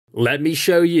Let me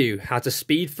show you how to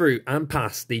speed through and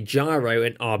pass the gyro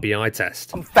and RBI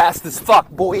test. I'm fast as fuck,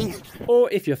 boy. Or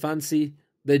if you're fancy,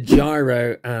 the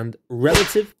gyro and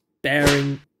relative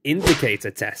bearing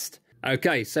indicator test.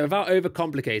 Okay, so without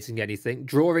overcomplicating anything,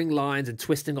 drawing lines and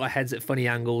twisting our heads at funny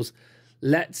angles,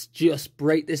 let's just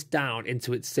break this down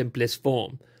into its simplest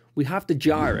form. We have the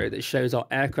gyro that shows our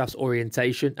aircraft's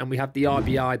orientation, and we have the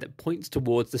RBI that points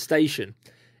towards the station.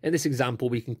 In this example,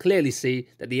 we can clearly see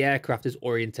that the aircraft is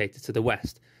orientated to the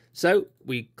west. So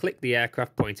we click the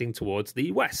aircraft pointing towards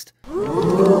the west.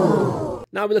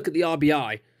 Now we look at the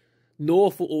RBI.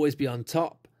 North will always be on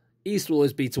top. East will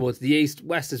always be towards the east.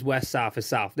 West is west, south is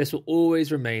south. This will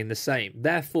always remain the same.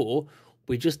 Therefore,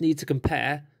 we just need to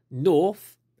compare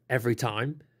north every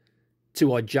time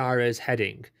to our gyro's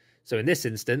heading. So in this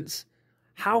instance,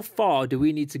 how far do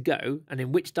we need to go and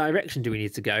in which direction do we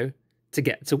need to go to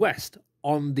get to west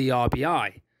on the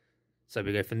RBI? So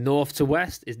we go from north to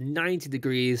west is 90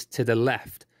 degrees to the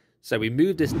left. So we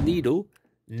move this needle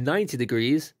 90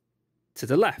 degrees to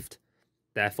the left.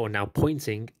 Therefore now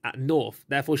pointing at north.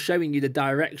 Therefore showing you the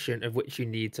direction of which you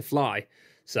need to fly.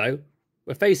 So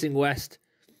we're facing west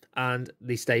and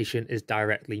the station is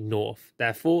directly north.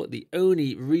 Therefore the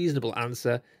only reasonable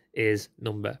answer is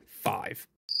number 5.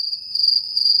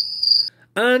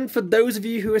 And for those of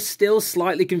you who are still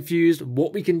slightly confused,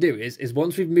 what we can do is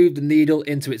once we've moved the needle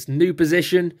into its new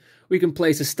position, we can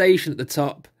place a station at the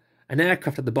top, an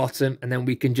aircraft at the bottom, and then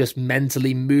we can just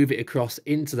mentally move it across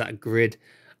into that grid,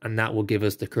 and that will give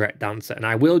us the correct answer. And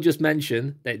I will just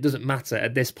mention that it doesn't matter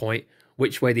at this point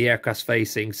which way the aircraft's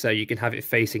facing, so you can have it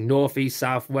facing northeast,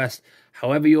 southwest,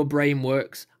 however your brain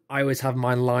works. I always have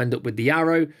mine lined up with the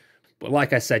arrow, but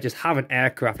like I said, just have an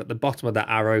aircraft at the bottom of that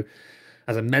arrow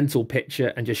as a mental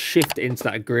picture and just shift it into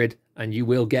that grid and you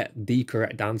will get the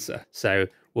correct answer. So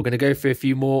we're going to go through a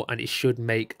few more and it should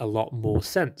make a lot more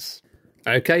sense.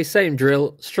 Okay, same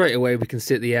drill. Straight away we can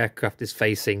see that the aircraft is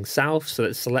facing south, so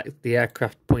let's select the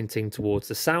aircraft pointing towards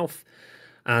the south.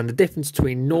 And the difference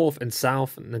between north and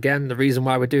south, and again the reason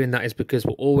why we're doing that is because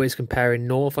we're always comparing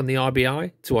north on the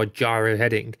RBI to our gyro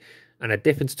heading, and the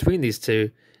difference between these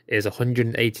two is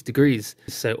 180 degrees.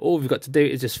 So all we've got to do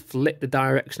is just flip the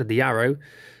direction of the arrow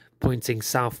pointing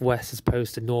southwest as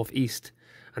opposed to northeast,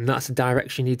 and that's the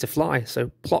direction you need to fly.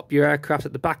 So plop your aircraft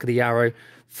at the back of the arrow,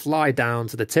 fly down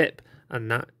to the tip,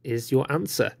 and that is your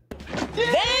answer.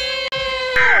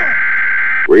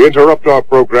 We interrupt our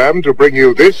program to bring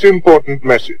you this important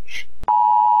message.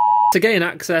 To gain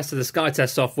access to the Skytest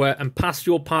software and pass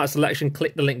your part selection,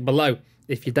 click the link below.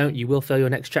 If you don't, you will fail your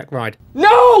next check ride.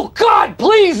 No! God,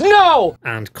 please, no!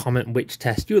 And comment which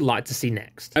test you would like to see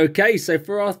next. Okay, so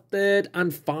for our third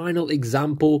and final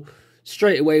example,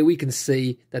 straight away we can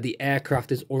see that the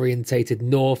aircraft is orientated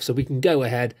north, so we can go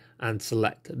ahead and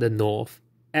select the north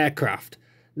aircraft.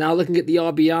 Now looking at the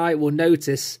RBI, we'll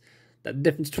notice that the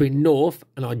difference between north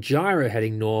and our gyro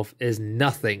heading north is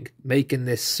nothing, making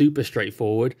this super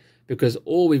straightforward because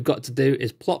all we've got to do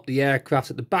is plop the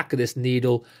aircraft at the back of this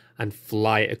needle and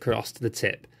fly it across to the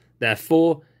tip.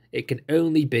 Therefore, it can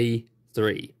only be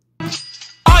 3. I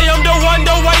am the one,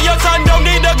 the way you're